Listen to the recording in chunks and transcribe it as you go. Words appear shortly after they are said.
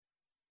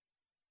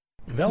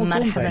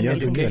مرحبا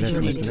بكم في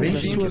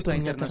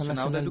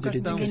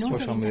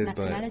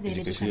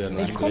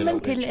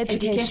Willkommen til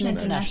Education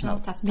International.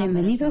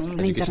 Bienvenidos a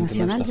la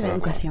Internacional de la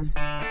Educación.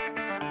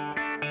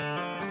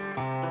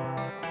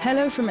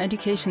 Hello from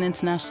Education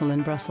International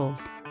in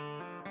Brussels.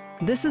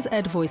 This is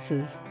Ed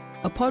Voices,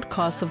 a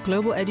podcast of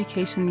global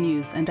education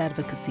news and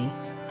advocacy.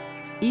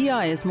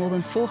 EI is more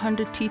than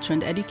 400 teacher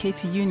and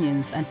educator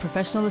unions and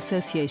professional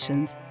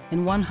associations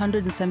in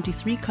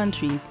 173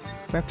 countries,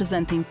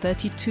 representing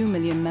 32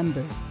 million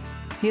members.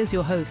 Here's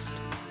your host.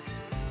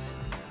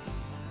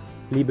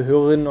 Liebe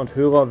Hörerinnen und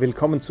Hörer,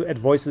 willkommen zu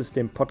Ed Voices,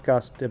 dem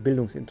Podcast der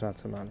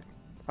Bildungsinternationale,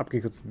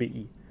 abgekürzt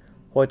BI,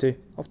 heute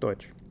auf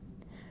Deutsch.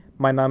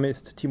 Mein Name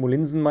ist Timo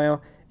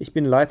Linsenmeier, ich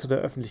bin Leiter der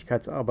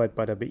Öffentlichkeitsarbeit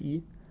bei der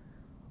BI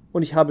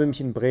und ich habe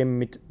mich in Bremen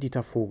mit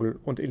Dieter Vogel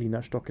und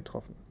Elina Stock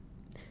getroffen.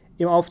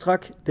 Im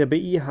Auftrag der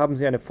BI haben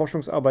sie eine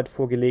Forschungsarbeit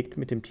vorgelegt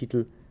mit dem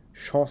Titel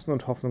Chancen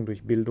und Hoffnung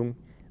durch Bildung,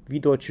 wie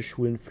deutsche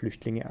Schulen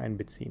Flüchtlinge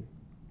einbeziehen.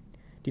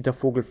 Dieter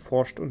Vogel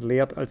forscht und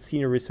lehrt als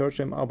Senior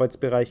Researcher im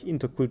Arbeitsbereich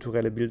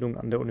interkulturelle Bildung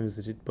an der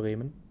Universität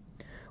Bremen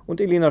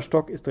und Elina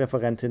Stock ist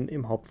Referentin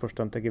im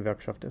Hauptvorstand der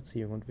Gewerkschaft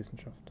Erziehung und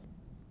Wissenschaft.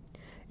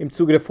 Im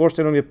Zuge der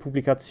Vorstellung der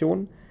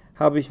Publikation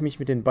habe ich mich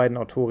mit den beiden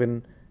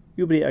Autorinnen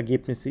über die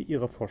Ergebnisse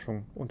ihrer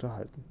Forschung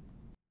unterhalten.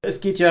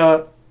 Es geht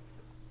ja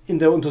in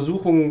der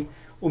Untersuchung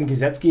um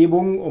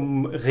Gesetzgebung,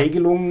 um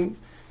Regelungen,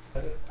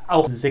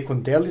 auch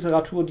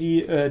Sekundärliteratur,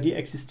 die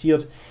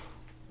existiert.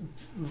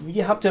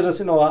 Wie habt ihr das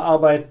in eurer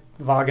Arbeit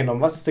wahrgenommen?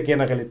 Was ist der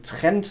generelle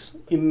Trend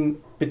im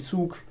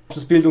Bezug auf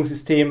das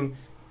Bildungssystem,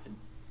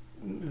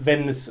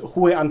 wenn es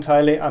hohe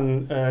Anteile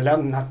an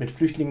Lernenden hat mit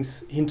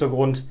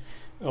Flüchtlingshintergrund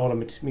oder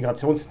mit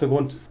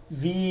Migrationshintergrund?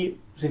 Wie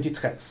sind die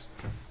Trends?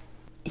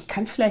 Ich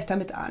kann vielleicht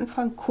damit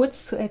anfangen,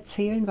 kurz zu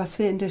erzählen, was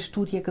wir in der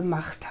Studie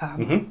gemacht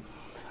haben.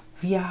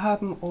 Wir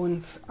haben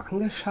uns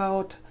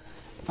angeschaut,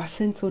 was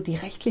sind so die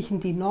rechtlichen,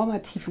 die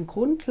normativen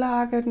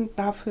Grundlagen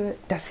dafür,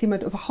 dass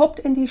jemand überhaupt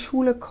in die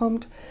Schule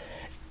kommt,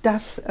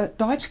 dass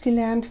Deutsch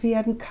gelernt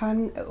werden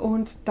kann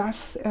und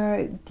dass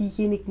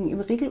diejenigen im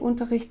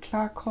Regelunterricht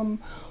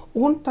klarkommen.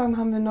 Und dann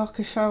haben wir noch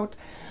geschaut,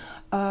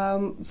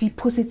 wie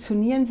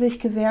positionieren sich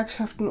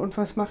Gewerkschaften und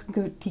was machen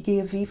die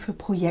GEW für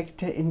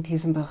Projekte in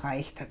diesem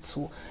Bereich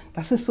dazu.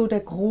 Das ist so der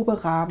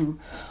grobe Rahmen.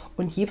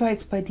 Und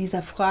jeweils bei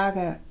dieser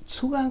Frage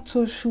Zugang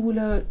zur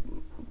Schule,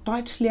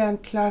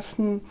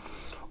 Deutschlernklassen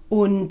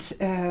und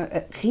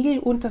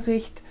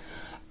Regelunterricht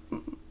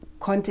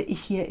konnte ich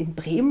hier in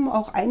Bremen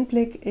auch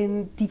Einblick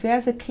in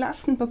diverse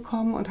Klassen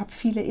bekommen und habe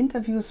viele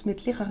Interviews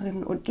mit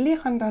Lehrerinnen und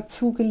Lehrern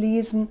dazu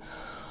gelesen.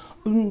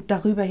 Und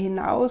darüber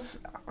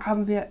hinaus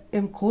haben wir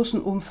im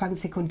großen Umfang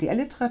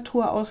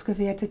Sekundärliteratur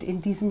ausgewertet.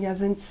 In diesem Jahr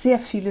sind sehr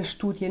viele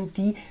Studien,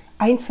 die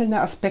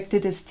einzelne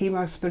Aspekte des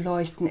Themas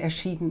beleuchten,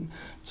 erschienen.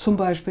 Zum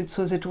Beispiel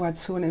zur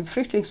Situation in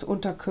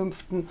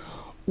Flüchtlingsunterkünften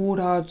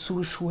oder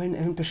zu Schulen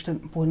in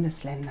bestimmten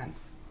Bundesländern.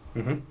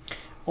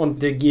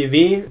 Und der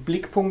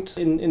GEW-Blickpunkt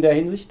in der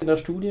Hinsicht in der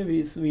Studie,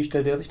 wie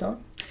stellt der sich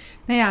dar?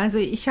 Naja, also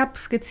ich habe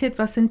skizziert,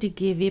 was sind die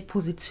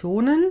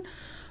GEW-Positionen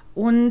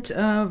und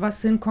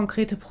was sind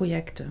konkrete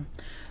Projekte.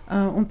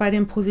 Und bei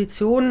den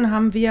Positionen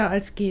haben wir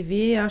als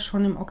GEW ja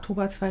schon im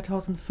Oktober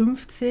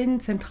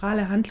 2015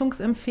 zentrale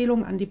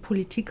Handlungsempfehlungen an die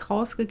Politik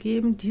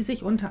rausgegeben, die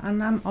sich unter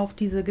anderem auf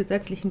diese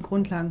gesetzlichen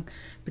Grundlagen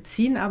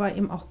beziehen, aber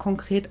eben auch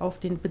konkret auf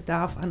den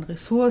Bedarf an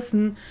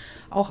Ressourcen,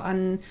 auch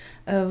an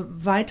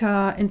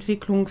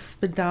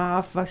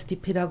Weiterentwicklungsbedarf, was die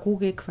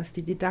Pädagogik, was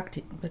die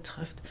Didaktiken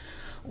betrifft.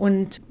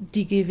 Und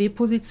die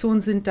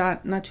GEW-Positionen sind da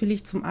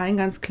natürlich zum einen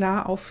ganz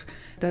klar auf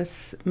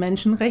das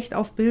Menschenrecht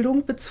auf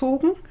Bildung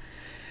bezogen.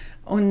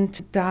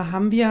 Und da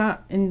haben wir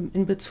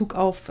in Bezug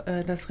auf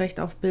das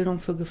Recht auf Bildung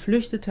für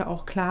Geflüchtete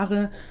auch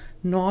klare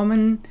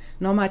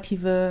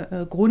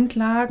normative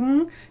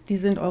Grundlagen. Die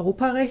sind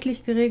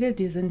europarechtlich geregelt,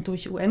 die sind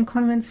durch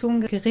UN-Konventionen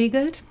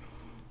geregelt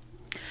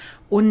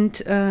und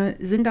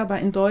sind aber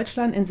in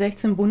Deutschland in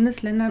 16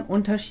 Bundesländern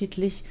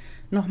unterschiedlich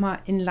nochmal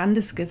in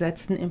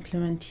Landesgesetzen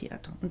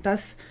implementiert. Und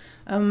das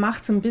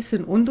macht es ein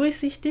bisschen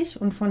undurchsichtig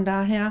und von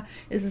daher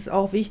ist es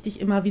auch wichtig,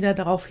 immer wieder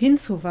darauf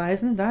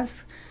hinzuweisen,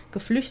 dass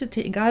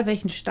Geflüchtete, egal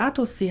welchen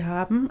Status sie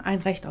haben, ein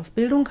Recht auf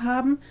Bildung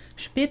haben,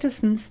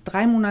 spätestens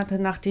 3 Monate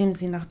nachdem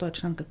sie nach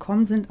Deutschland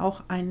gekommen sind,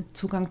 auch einen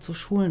Zugang zu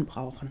Schulen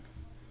brauchen.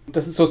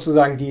 Das ist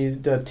sozusagen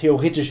der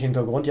theoretische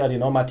Hintergrund, ja, die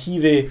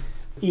normative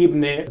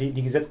Ebene,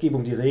 die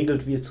Gesetzgebung, die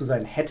regelt, wie es zu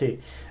sein hätte.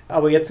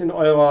 Aber jetzt in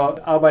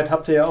eurer Arbeit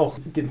habt ihr ja auch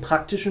den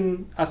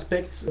praktischen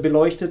Aspekt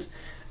beleuchtet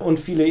und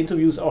viele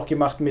Interviews auch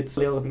gemacht mit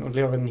Lehrerinnen und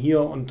Lehrern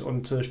hier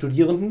und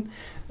Studierenden.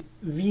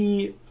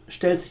 Wie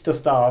stellt sich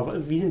das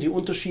dar? Wie sind die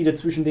Unterschiede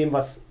zwischen dem,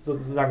 was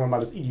sozusagen, sagen wir mal,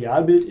 das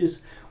Idealbild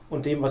ist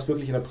und dem, was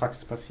wirklich in der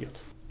Praxis passiert?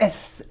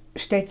 Es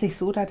stellt sich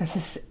so dar, dass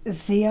es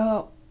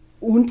sehr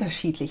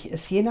unterschiedlich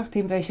ist, je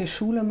nachdem, welche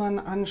Schule man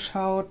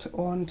anschaut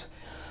und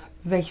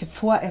welche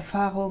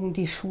Vorerfahrungen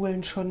die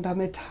Schulen schon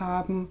damit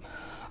haben.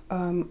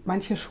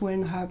 Manche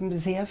Schulen haben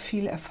sehr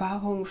viel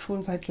Erfahrung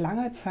schon seit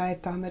langer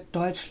Zeit damit,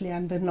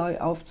 Deutschlernende neu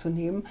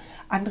aufzunehmen.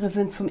 Andere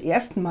sind zum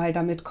ersten Mal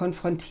damit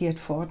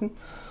konfrontiert worden.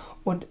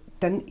 Und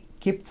dann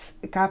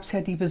gab es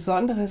ja die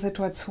besondere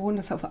Situation,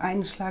 dass auf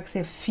einen Schlag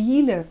sehr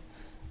viele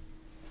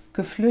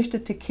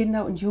geflüchtete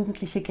Kinder und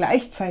Jugendliche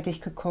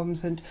gleichzeitig gekommen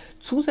sind,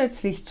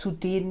 zusätzlich zu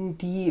denen,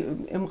 die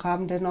im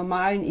Rahmen der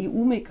normalen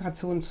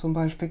EU-Migration zum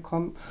Beispiel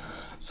kommen,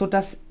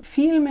 sodass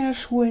viel mehr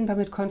Schulen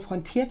damit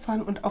konfrontiert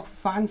waren und auch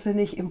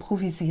wahnsinnig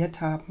improvisiert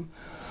haben.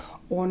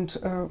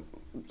 Und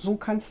so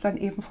kann es dann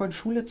eben von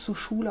Schule zu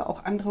Schule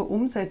auch andere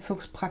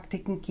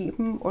Umsetzungspraktiken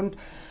geben. Und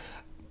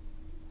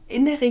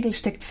in der Regel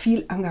steckt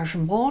viel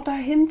Engagement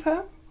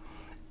dahinter.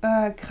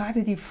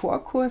 Gerade die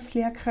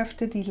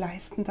Vorkurslehrkräfte, die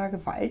leisten da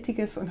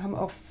Gewaltiges und haben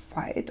auch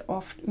weit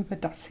oft über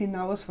das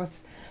hinaus,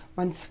 was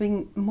man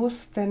zwingen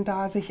muss, denn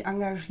da sich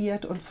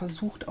engagiert und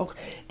versucht auch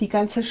die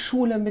ganze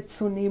Schule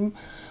mitzunehmen.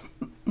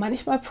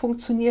 Manchmal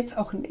funktioniert es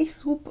auch nicht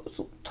so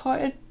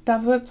toll.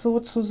 Da wird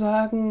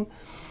sozusagen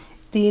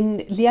den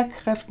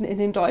Lehrkräften in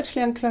den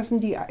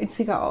Deutschlernklassen die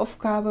einzige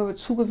Aufgabe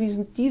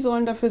zugewiesen, die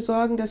sollen dafür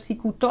sorgen, dass sie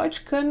gut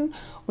Deutsch können.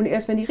 Und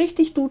erst wenn die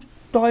richtig gut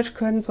Deutsch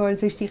können, sollen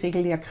sich die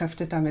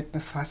Regellehrkräfte damit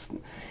befassen.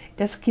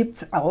 Das gibt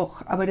es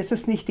auch, aber das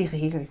ist nicht die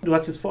Regel. Du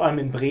hast jetzt vor allem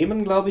in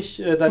Bremen, glaube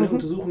ich, deine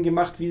Untersuchung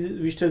gemacht.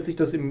 Wie stellt sich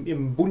das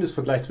im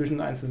Bundesvergleich zwischen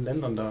den einzelnen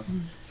Ländern dar?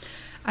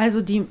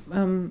 Also die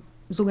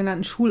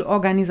sogenannten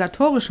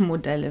schulorganisatorischen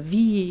Modelle,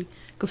 wie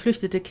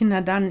geflüchtete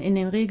Kinder dann in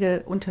den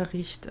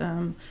Regelunterricht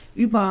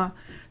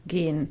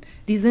übergehen,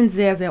 die sind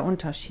sehr, sehr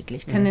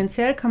unterschiedlich.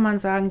 Tendenziell kann man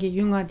sagen, je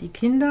jünger die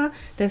Kinder,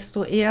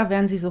 desto eher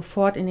werden sie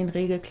sofort in den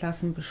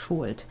Regelklassen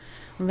beschult.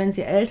 Und wenn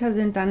sie älter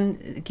sind, dann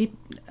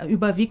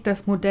überwiegt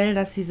das Modell,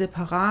 dass sie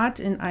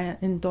separat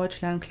in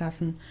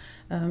Deutschlernklassen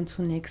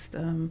zunächst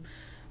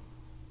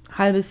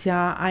halbes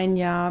Jahr, ein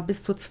Jahr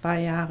bis zu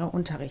 2 Jahre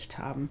Unterricht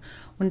haben.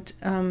 Und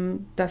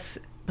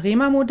das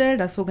Bremer Modell,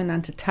 das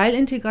sogenannte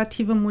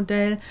teilintegrative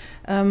Modell,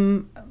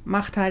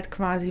 macht halt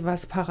quasi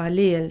was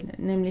parallel,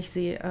 nämlich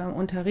sie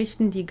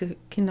unterrichten die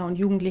Kinder und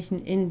Jugendlichen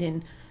in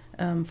den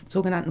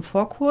sogenannten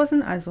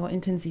Vorkursen, also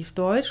intensiv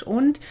Deutsch,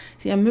 und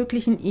sie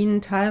ermöglichen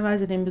ihnen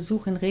teilweise den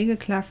Besuch in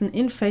Regelklassen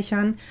in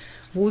Fächern,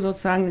 wo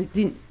sozusagen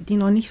die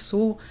noch nicht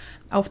so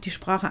auf die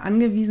Sprache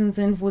angewiesen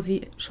sind, wo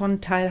sie schon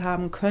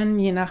teilhaben können,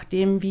 je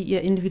nachdem, wie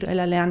ihr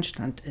individueller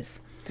Lernstand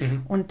ist.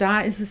 Und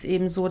da ist es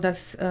eben so,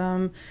 dass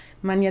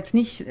man jetzt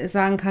nicht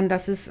sagen kann,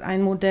 das ist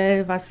ein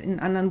Modell, was in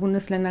anderen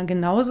Bundesländern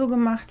genauso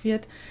gemacht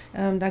wird.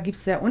 Da gibt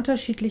es sehr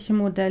unterschiedliche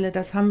Modelle.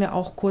 Das haben wir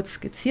auch kurz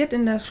skizziert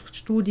in der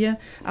Studie,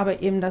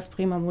 aber eben das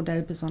Bremer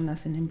Modell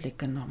besonders in den Blick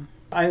genommen.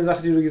 Eine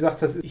Sache, die du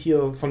gesagt hast,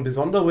 hier von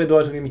besonderer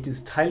Bedeutung, nämlich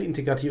dieses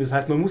Teilintegrative. Das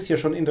heißt, man muss ja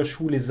schon in der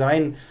Schule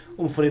sein,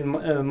 um von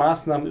den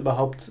Maßnahmen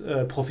überhaupt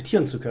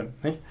profitieren zu können.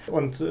 Nicht?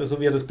 Und so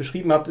wie ihr das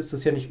beschrieben habt, ist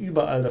das ja nicht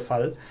überall der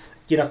Fall.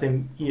 Je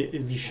nachdem,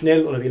 wie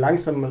schnell oder wie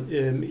langsam man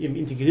eben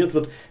integriert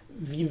wird,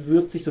 wie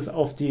wirkt sich das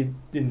auf den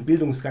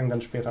Bildungsgang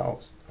dann später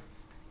aus?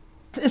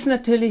 Das ist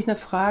natürlich eine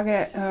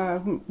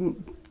Frage,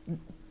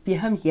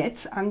 wir haben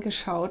jetzt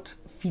angeschaut,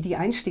 wie die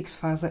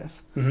Einstiegsphase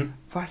ist.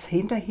 Was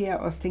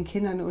hinterher aus den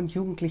Kindern und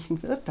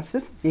Jugendlichen wird, das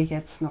wissen wir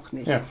jetzt noch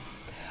nicht. Ja.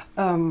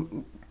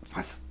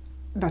 Was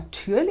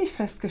natürlich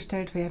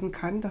festgestellt werden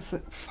kann, dass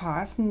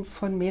Phasen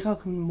von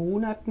mehreren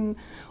Monaten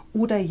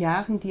oder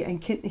Jahren, die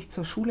ein Kind nicht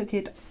zur Schule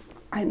geht,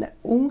 einen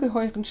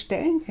ungeheuren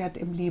Stellenwert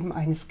im Leben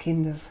eines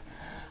Kindes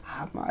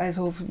haben.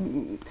 Also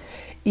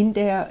in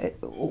der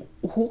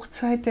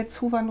Hochzeit der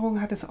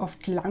Zuwanderung hat es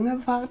oft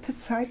lange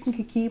Wartezeiten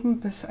gegeben,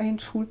 bis ein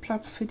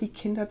Schulplatz für die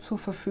Kinder zur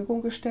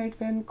Verfügung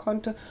gestellt werden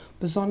konnte,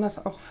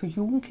 besonders auch für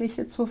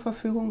Jugendliche zur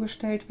Verfügung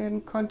gestellt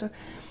werden konnte.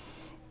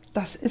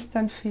 Das ist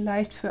dann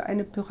vielleicht für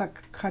eine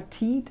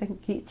Bürokratie, dann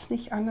geht es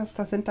nicht anders,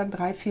 da sind dann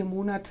 3-4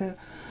 Monate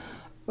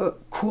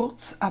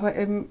kurz, aber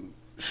im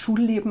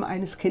Schulleben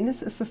eines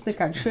Kindes ist das eine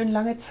ganz schön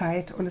lange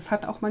Zeit und es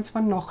hat auch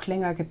manchmal noch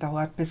länger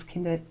gedauert, bis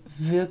Kinder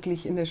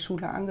wirklich in der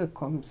Schule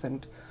angekommen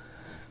sind.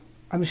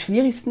 Am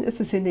schwierigsten ist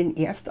es in den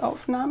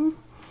Erstaufnahmen,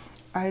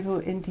 also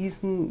in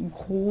diesen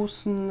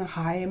großen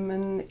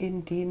Heimen,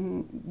 in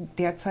denen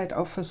derzeit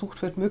auch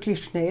versucht wird,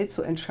 möglichst schnell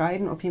zu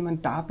entscheiden, ob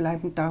jemand da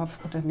bleiben darf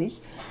oder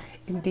nicht,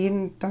 in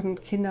denen dann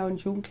Kinder und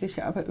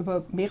Jugendliche aber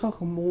über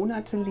mehrere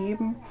Monate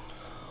leben,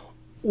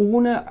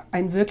 ohne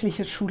ein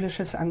wirkliches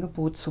schulisches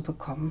Angebot zu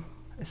bekommen.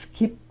 Es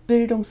gibt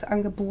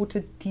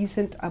Bildungsangebote, die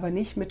sind aber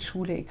nicht mit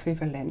Schule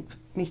äquivalent,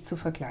 nicht zu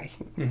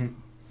vergleichen.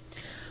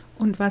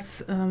 Und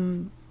was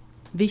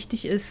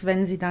wichtig ist,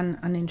 wenn sie dann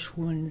an den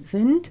Schulen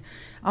sind,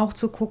 auch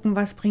zu gucken,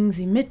 was bringen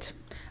sie mit.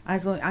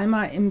 Also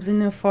einmal im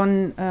Sinne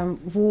von,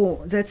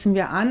 wo setzen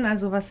wir an,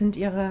 also was sind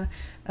ihre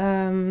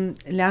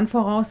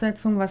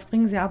Lernvoraussetzungen, was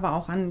bringen sie aber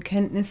auch an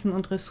Kenntnissen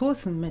und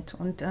Ressourcen mit.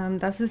 Und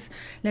das ist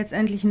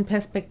letztendlich ein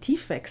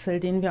Perspektivwechsel,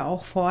 den wir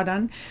auch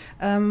fordern.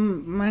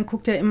 Man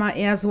guckt ja immer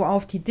eher so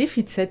auf die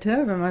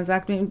Defizite, wenn man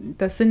sagt,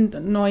 das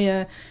sind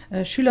neue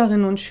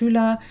Schülerinnen und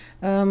Schüler,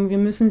 wir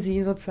müssen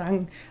sie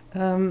sozusagen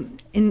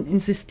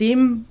ins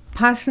System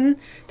passen,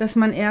 dass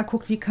man eher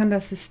guckt, wie kann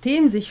das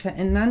System sich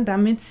verändern,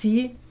 damit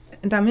sie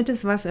damit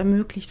es was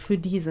ermöglicht für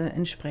diese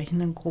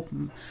entsprechenden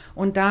Gruppen.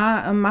 Und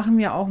da machen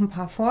wir auch ein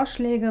paar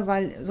Vorschläge,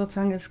 weil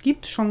sozusagen es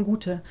gibt schon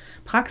gute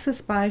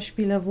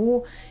Praxisbeispiele,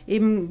 wo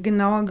eben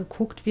genauer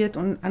geguckt wird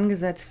und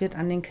angesetzt wird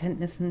an den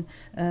Kenntnissen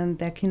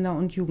der Kinder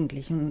und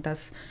Jugendlichen. Und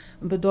das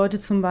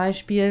bedeutet zum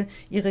Beispiel,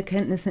 ihre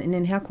Kenntnisse in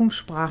den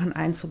Herkunftssprachen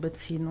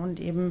einzubeziehen und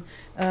eben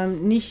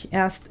nicht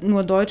erst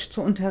nur Deutsch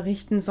zu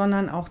unterrichten,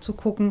 sondern auch zu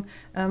gucken,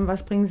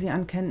 was bringen sie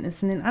an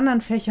Kenntnissen in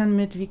anderen Fächern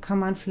mit, wie kann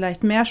man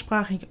vielleicht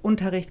mehrsprachig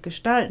Unterricht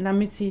gestalten,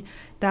 damit sie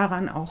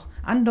daran auch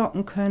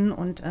andocken können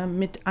und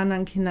mit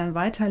anderen Kindern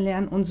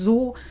weiterlernen und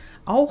so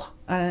auch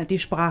die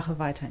Sprache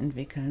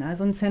weiterentwickeln.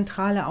 Also eine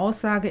zentrale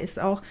Aussage ist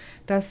auch,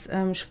 dass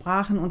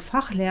Sprachen und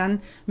Fachlernen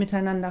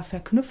miteinander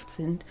verknüpft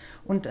sind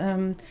und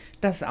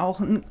das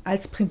auch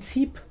als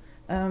Prinzip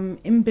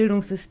im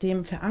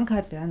Bildungssystem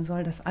verankert werden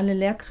soll, dass alle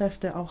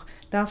Lehrkräfte auch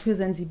dafür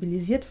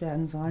sensibilisiert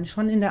werden sollen,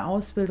 schon in der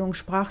Ausbildung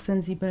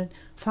sprachsensiblen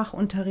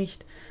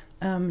Fachunterricht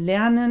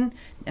lernen,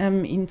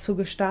 ihn zu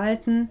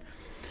gestalten.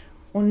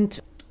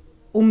 Und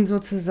um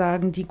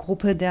sozusagen die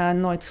Gruppe der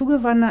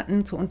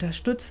Neuzugewanderten zu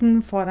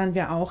unterstützen, fordern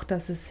wir auch,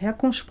 dass es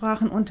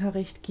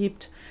Herkunftssprachenunterricht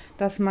gibt,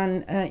 dass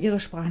man ihre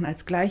Sprachen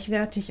als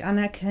gleichwertig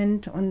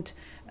anerkennt und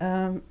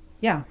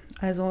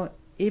also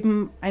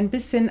eben ein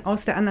bisschen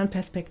aus der anderen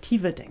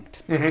Perspektive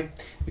denkt. Mhm.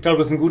 Ich glaube,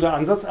 das ist ein guter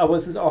Ansatz, aber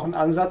es ist auch ein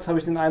Ansatz, habe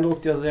ich den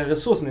Eindruck, der sehr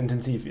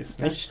ressourcenintensiv ist.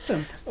 Nicht? Das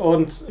stimmt.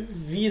 Und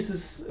wie ist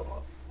es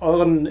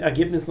euren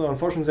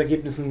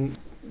Forschungsergebnissen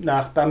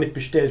nach damit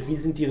bestellt? Wie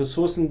sind die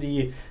Ressourcen,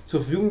 die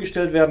zur Verfügung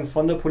gestellt werden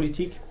von der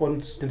Politik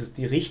und sind es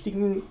die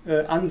richtigen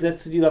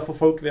Ansätze, die da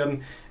verfolgt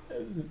werden?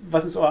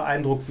 Was ist euer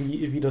Eindruck,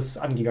 wie das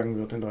angegangen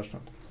wird in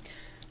Deutschland?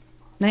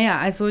 Naja,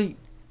 also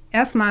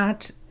erstmal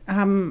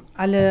haben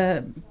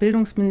alle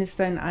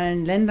Bildungsminister in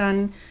allen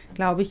Ländern,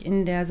 glaube ich,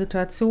 in der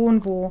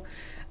Situation, wo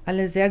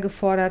alle sehr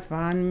gefordert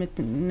waren mit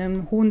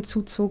einem hohen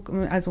Zuzug,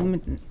 also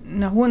mit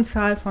einer hohen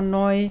Zahl von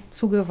neu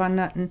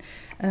Zugewanderten,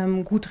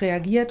 gut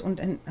reagiert und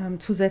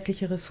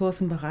zusätzliche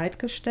Ressourcen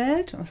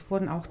bereitgestellt. Es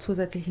wurden auch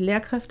zusätzliche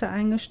Lehrkräfte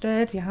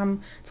eingestellt. Wir haben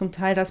zum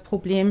Teil das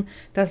Problem,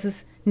 dass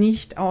es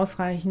nicht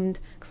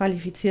ausreichend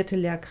qualifizierte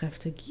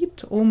Lehrkräfte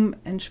gibt, um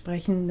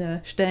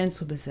entsprechende Stellen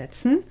zu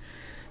besetzen.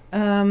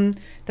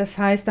 Das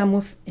heißt, da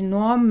muss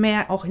enorm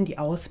mehr auch in die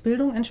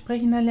Ausbildung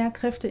entsprechender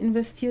Lehrkräfte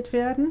investiert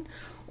werden.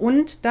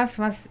 Und das,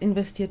 was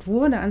investiert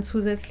wurde an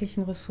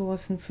zusätzlichen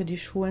Ressourcen für die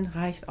Schulen,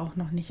 reicht auch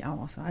noch nicht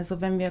aus. Also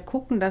wenn wir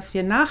gucken, dass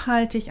wir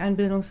nachhaltig ein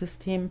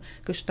Bildungssystem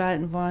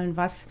gestalten wollen,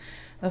 was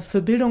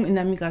für Bildung in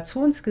der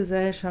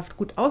Migrationsgesellschaft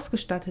gut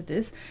ausgestattet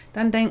ist,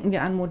 dann denken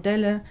wir an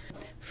Modelle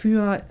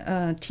für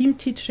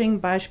Teamteaching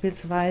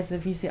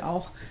beispielsweise, wie sie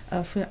auch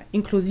für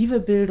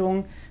inklusive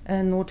Bildung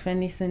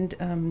notwendig sind,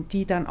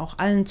 die dann auch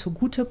allen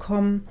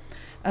zugutekommen.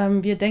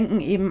 Wir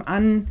denken eben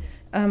an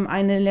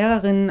eine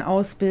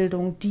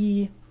Lehrerinnenausbildung,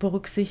 die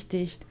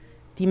berücksichtigt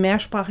die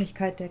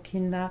Mehrsprachigkeit der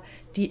Kinder,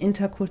 die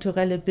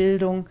interkulturelle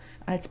Bildung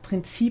als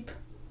Prinzip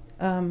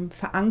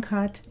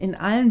verankert in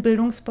allen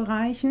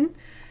Bildungsbereichen,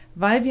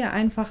 weil wir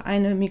einfach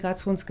eine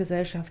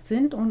Migrationsgesellschaft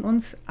sind und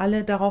uns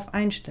alle darauf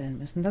einstellen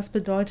müssen. Das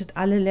bedeutet,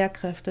 alle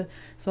Lehrkräfte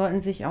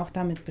sollten sich auch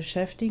damit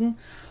beschäftigen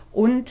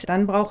und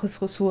dann braucht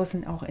es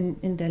Ressourcen auch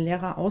in der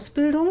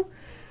Lehrerausbildung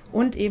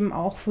und eben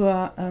auch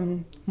für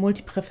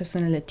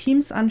multiprofessionelle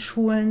Teams an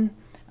Schulen,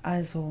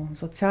 also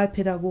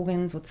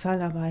Sozialpädagoginnen,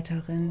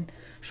 Sozialarbeiterinnen,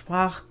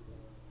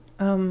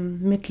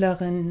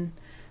 Sprachmittlerinnen,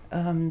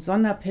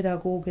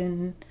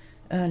 Sonderpädagoginnen,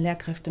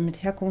 Lehrkräfte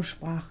mit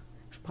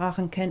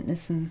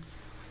Herkunftssprachenkenntnissen,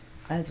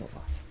 all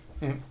sowas.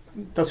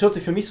 Das hört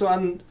sich für mich so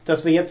an,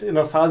 dass wir jetzt in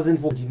einer Phase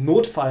sind, wo die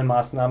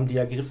Notfallmaßnahmen, die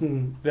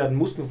ergriffen werden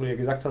mussten, wo du ja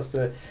gesagt hast,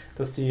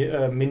 dass die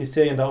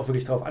Ministerien da auch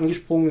wirklich darauf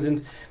angesprungen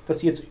sind, dass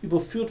die jetzt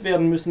überführt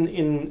werden müssen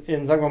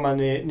in sagen wir mal,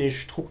 eine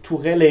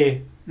strukturelle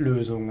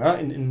Lösung, ja,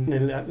 in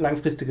eine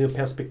langfristige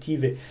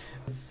Perspektive.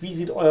 Wie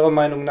sieht eurer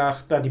Meinung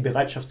nach da die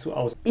Bereitschaft zu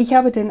aus? Ich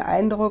habe den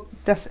Eindruck,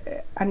 dass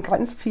an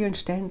ganz vielen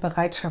Stellen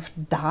Bereitschaft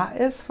da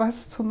ist,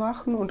 was zu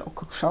machen und auch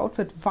geschaut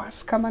wird,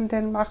 was kann man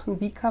denn machen,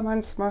 wie kann man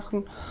es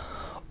machen.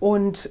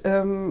 Und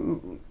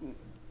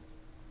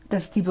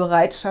dass die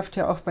Bereitschaft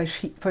ja auch bei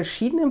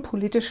verschiedenen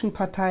politischen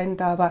Parteien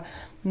da war,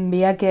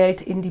 mehr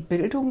Geld in die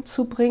Bildung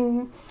zu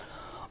bringen.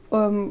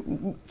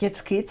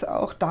 Jetzt geht es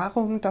auch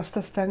darum, dass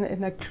das dann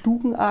in einer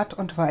klugen Art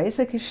und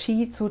Weise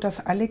geschieht,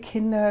 sodass alle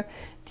Kinder,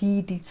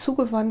 die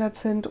zugewandert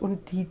sind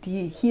und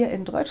die hier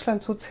in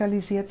Deutschland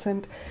sozialisiert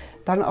sind,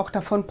 dann auch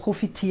davon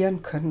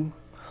profitieren können.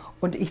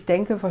 Und ich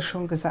denke, was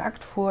schon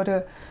gesagt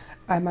wurde,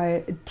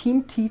 einmal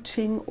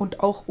Teamteaching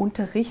und auch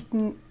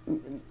Unterrichten,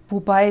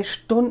 wobei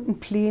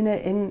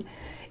Stundenpläne in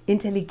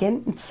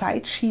intelligenten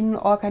Zeitschienen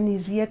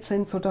organisiert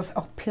sind, sodass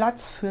auch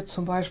Platz für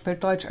zum Beispiel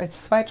Deutsch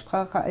als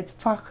Zweitsprache, als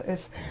Fach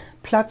ist,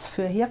 Platz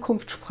für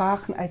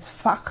Herkunftssprachen als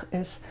Fach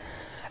ist,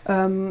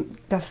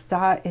 dass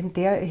da in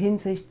der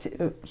Hinsicht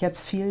jetzt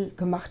viel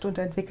gemacht und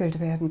entwickelt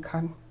werden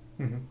kann.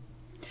 Mhm.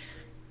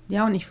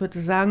 Ja, und ich würde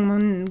sagen,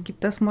 man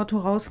gibt das Motto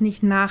raus,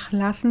 nicht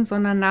nachlassen,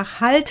 sondern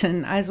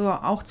nachhalten. Also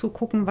auch zu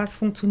gucken, was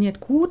funktioniert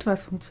gut,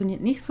 was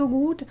funktioniert nicht so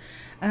gut.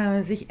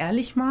 Sich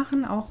ehrlich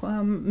machen, auch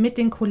mit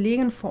den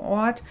Kollegen vor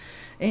Ort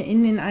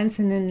in den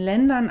einzelnen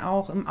Ländern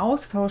auch im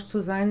Austausch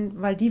zu sein,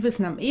 weil die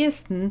wissen am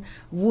ehesten,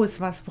 wo es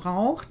was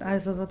braucht.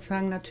 Also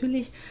sozusagen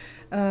natürlich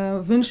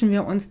wünschen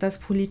wir uns, dass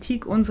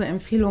Politik unsere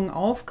Empfehlungen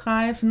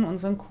aufgreifen,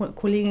 unseren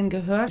Kollegen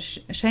Gehör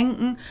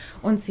schenken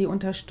und sie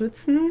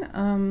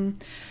unterstützen.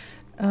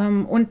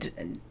 Und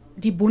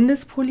die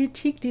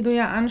Bundespolitik, die du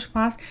ja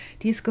ansprachst,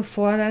 die ist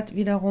gefordert,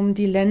 wiederum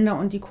die Länder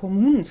und die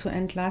Kommunen zu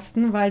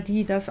entlasten, weil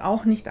die das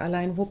auch nicht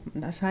allein wuppen.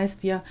 Das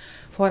heißt, wir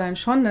fordern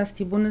schon, dass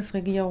die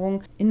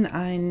Bundesregierung in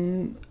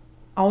einen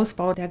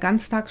Ausbau der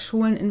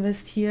Ganztagsschulen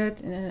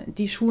investiert,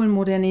 die Schulen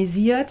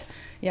modernisiert,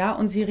 ja,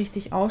 und sie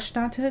richtig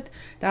ausstattet.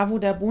 Da, wo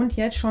der Bund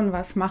jetzt schon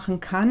was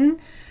machen kann,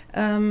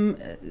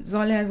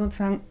 soll er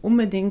sozusagen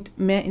unbedingt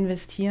mehr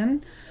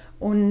investieren.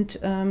 Und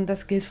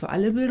das gilt für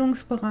alle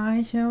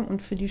Bildungsbereiche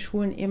und für die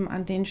Schulen eben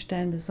an den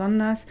Stellen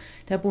besonders.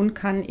 Der Bund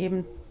kann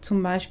eben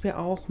zum Beispiel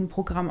auch ein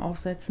Programm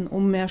aufsetzen,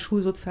 um mehr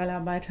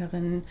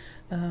Schulsozialarbeiterinnen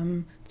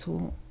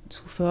zu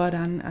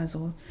fördern.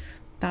 Also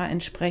da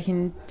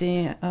entsprechend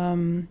die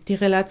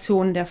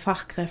Relation der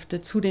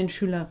Fachkräfte zu den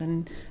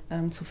Schülerinnen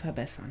zu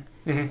verbessern.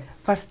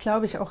 Was,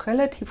 glaube ich, auch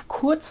relativ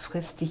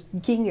kurzfristig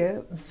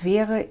ginge,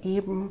 wäre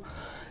eben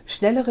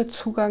schnellere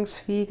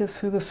Zugangswege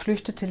für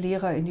geflüchtete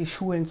Lehrer in die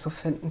Schulen zu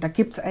finden. Da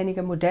gibt es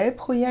einige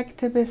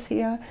Modellprojekte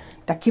bisher,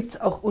 da gibt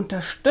es auch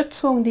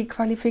Unterstützung, die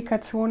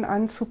Qualifikation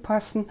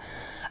anzupassen,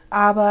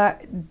 aber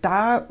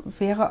da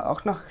wäre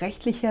auch noch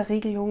rechtlicher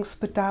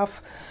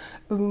Regelungsbedarf.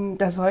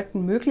 Da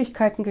sollten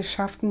Möglichkeiten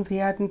geschaffen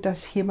werden,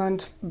 dass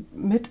jemand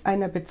mit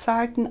einer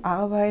bezahlten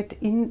Arbeit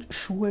in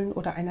Schulen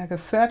oder einer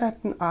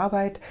geförderten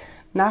Arbeit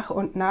nach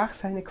und nach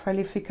seine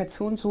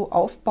Qualifikation so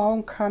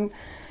aufbauen kann,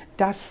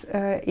 dass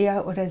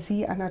er oder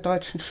sie an einer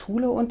deutschen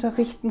Schule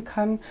unterrichten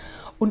kann.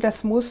 Und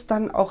das muss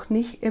dann auch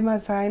nicht immer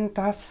sein,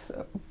 dass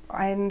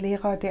ein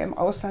Lehrer, der im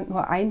Ausland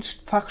nur ein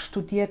Fach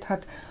studiert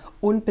hat,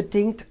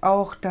 unbedingt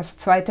auch das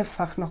zweite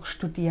Fach noch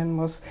studieren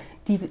muss.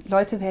 Die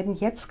Leute werden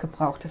jetzt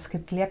gebraucht. Es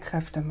gibt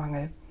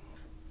Lehrkräftemangel.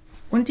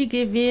 Und die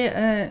GW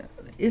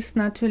ist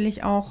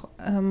natürlich auch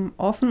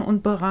offen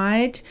und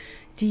bereit,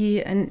 die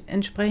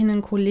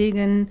entsprechenden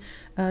Kollegen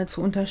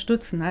zu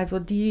unterstützen. Also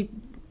die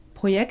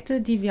Projekte,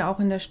 die wir auch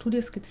in der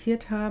Studie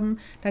skizziert haben,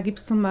 da gibt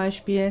es zum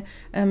Beispiel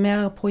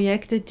mehrere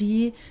Projekte,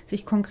 die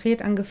sich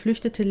konkret an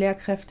geflüchtete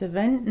Lehrkräfte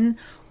wenden,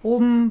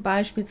 um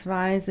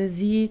beispielsweise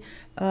sie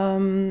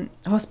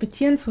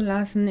hospitieren zu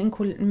lassen,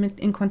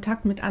 in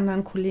Kontakt mit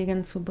anderen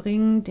Kollegen zu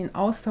bringen, den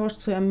Austausch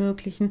zu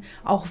ermöglichen.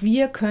 Auch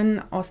wir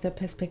können aus der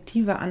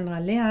Perspektive anderer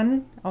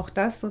lernen. Auch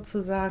das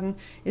sozusagen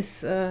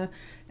ist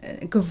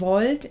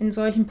gewollt, in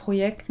solchen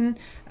Projekten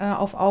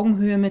auf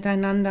Augenhöhe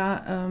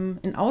miteinander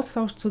in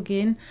Austausch zu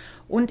gehen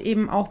und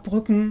eben auch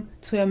Brücken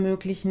zu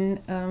ermöglichen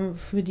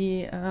für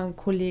die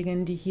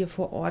Kolleginnen, die hier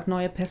vor Ort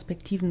neue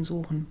Perspektiven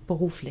suchen,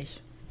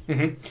 beruflich.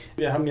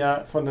 Wir haben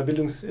ja von der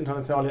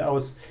Bildungsinternationale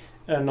aus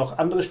noch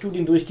andere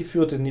Studien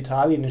durchgeführt, in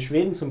Italien, in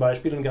Schweden zum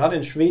Beispiel. Und gerade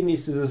in Schweden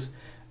ist dieses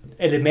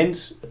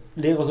Element,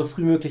 Lehrer so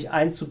früh möglich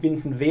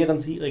einzubinden,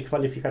 während sie ihre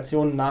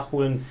Qualifikationen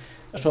nachholen,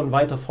 schon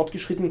weiter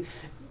fortgeschritten.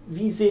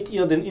 Wie seht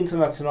ihr den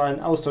internationalen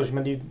Austausch? Ich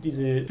meine,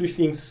 diese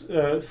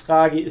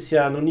Flüchtlingsfrage ist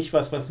ja noch nicht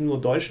was nur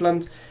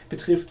Deutschland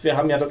betrifft. Wir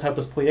haben ja deshalb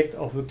das Projekt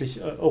auch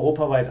wirklich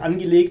europaweit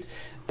angelegt.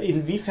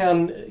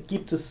 Inwiefern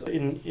gibt es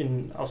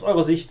aus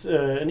eurer Sicht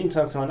einen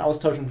internationalen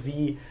Austausch und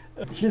wie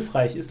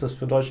hilfreich ist das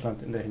für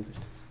Deutschland in der Hinsicht?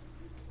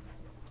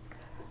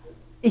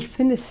 Ich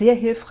finde es sehr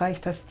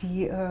hilfreich, dass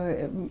die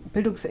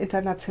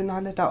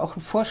Bildungsinternationale da auch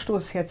einen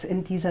Vorstoß jetzt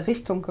in diese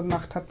Richtung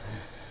gemacht hat,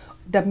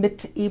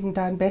 damit eben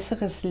da ein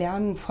besseres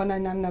Lernen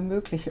voneinander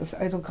möglich ist.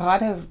 Also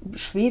gerade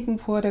Schweden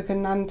wurde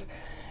genannt,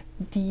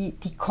 die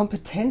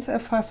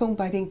Kompetenzerfassung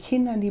bei den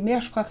Kindern, die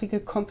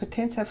mehrsprachige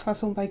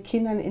Kompetenzerfassung bei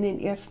Kindern in den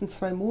ersten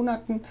 2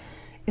 Monaten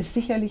ist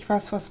sicherlich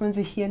was man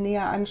sich hier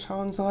näher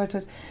anschauen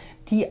sollte.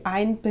 Die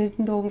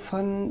Einbindung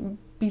von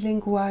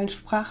bilingualen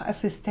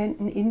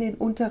Sprachassistenten in den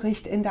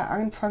Unterricht in der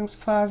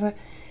Anfangsphase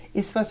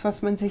ist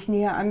was man sich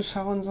näher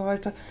anschauen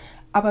sollte.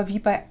 Aber wie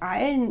bei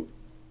allen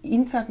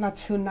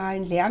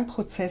internationalen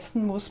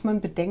Lernprozessen muss man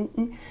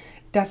bedenken,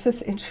 dass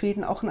es in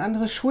Schweden auch ein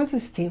anderes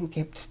Schulsystem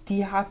gibt.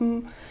 Die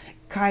haben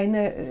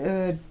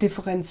keine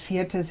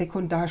differenzierte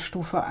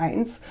Sekundarstufe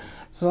 1,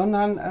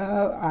 sondern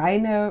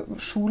eine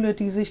Schule,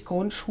 die sich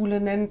Grundschule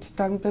nennt,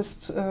 dann bis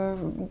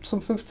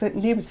zum 15.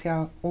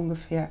 Lebensjahr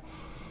ungefähr.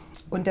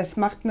 Und das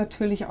macht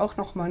natürlich auch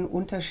nochmal einen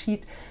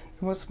Unterschied.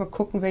 Da muss man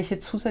gucken, welche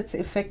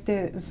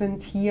Zusatzeffekte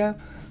sind hier,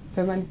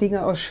 wenn man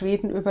Dinge aus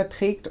Schweden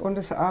überträgt und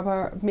es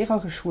aber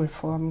mehrere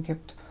Schulformen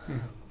gibt.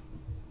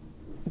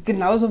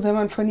 Genauso, wenn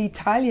man von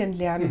Italien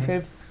lernen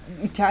will.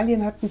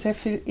 Italien hat ein sehr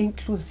viel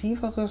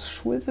inklusiveres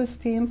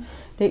Schulsystem.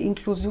 Der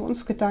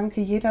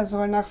Inklusionsgedanke, jeder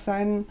soll nach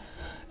seinen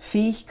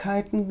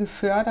Fähigkeiten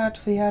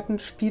gefördert werden,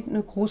 spielt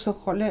eine große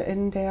Rolle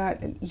in der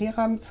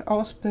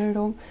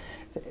Lehramtsausbildung.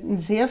 Ein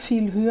sehr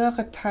viel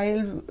höherer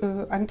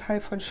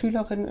Anteil von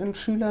Schülerinnen und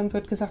Schülern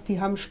wird gesagt,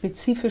 die haben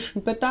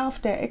spezifischen Bedarf,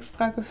 der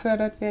extra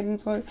gefördert werden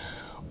soll.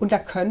 Und da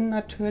können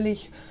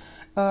natürlich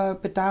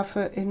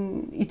Bedarfe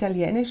in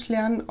Italienisch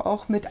lernen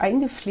auch mit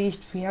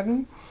eingepflegt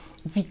werden.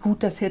 Wie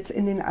gut das jetzt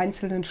in den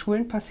einzelnen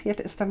Schulen passiert,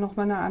 ist dann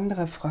nochmal eine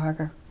andere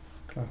Frage.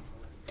 Klar.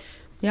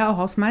 Ja, auch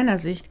aus meiner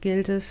Sicht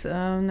gilt es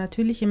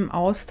natürlich im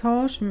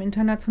Austausch, im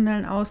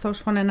internationalen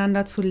Austausch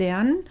voneinander zu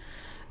lernen.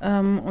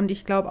 Und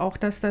ich glaube auch,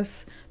 dass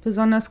das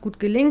besonders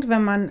gut gelingt,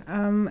 wenn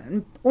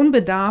man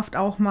unbedarft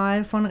auch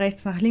mal von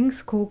rechts nach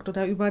links guckt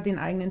oder über den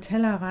eigenen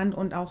Tellerrand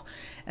und auch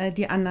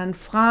die anderen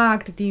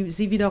fragt, die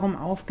sie wiederum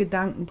auf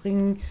Gedanken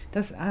bringen,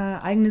 das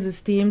eigene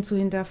System zu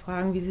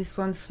hinterfragen, wie sie es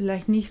sonst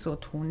vielleicht nicht so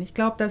tun. Ich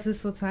glaube, dass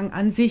es sozusagen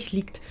an sich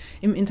liegt,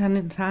 im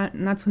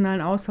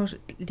internationalen Austausch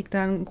liegt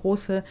da eine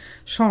große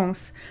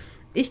Chance.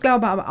 Ich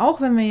glaube aber auch,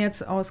 wenn wir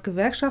jetzt aus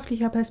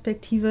gewerkschaftlicher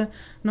Perspektive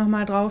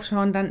nochmal drauf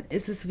schauen, dann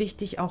ist es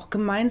wichtig, auch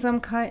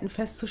Gemeinsamkeiten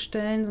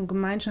festzustellen, so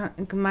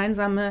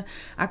gemeinsame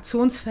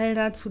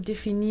Aktionsfelder zu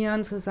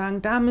definieren, zu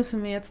sagen, da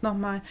müssen wir jetzt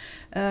nochmal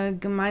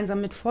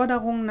gemeinsam mit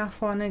Forderungen nach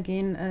vorne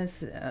gehen.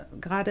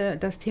 Gerade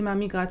das Thema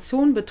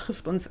Migration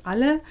betrifft uns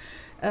alle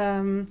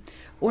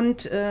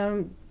und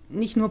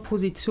nicht nur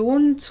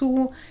Positionen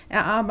zu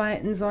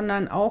erarbeiten,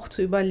 sondern auch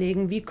zu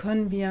überlegen, wie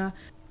können wir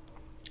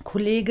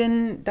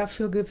Kollegen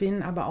dafür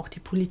gewinnen, aber auch die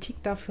Politik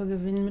dafür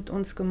gewinnen, mit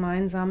uns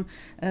gemeinsam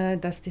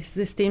das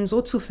System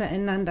so zu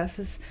verändern, dass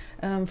es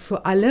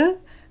für alle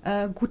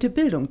gute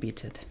Bildung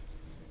bietet.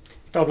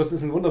 Ich glaube, das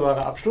ist ein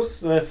wunderbarer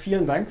Abschluss.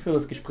 Vielen Dank für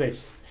das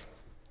Gespräch.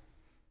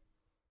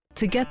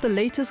 To get the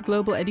latest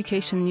global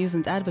education news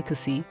and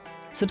advocacy,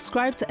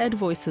 subscribe to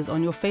EdVoices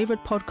on your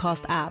favorite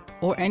podcast app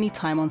or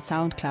anytime on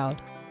SoundCloud.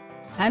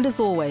 And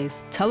as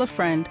always, tell a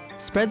friend,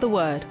 spread the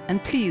word,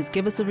 and please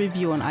give us a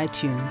review on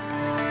iTunes.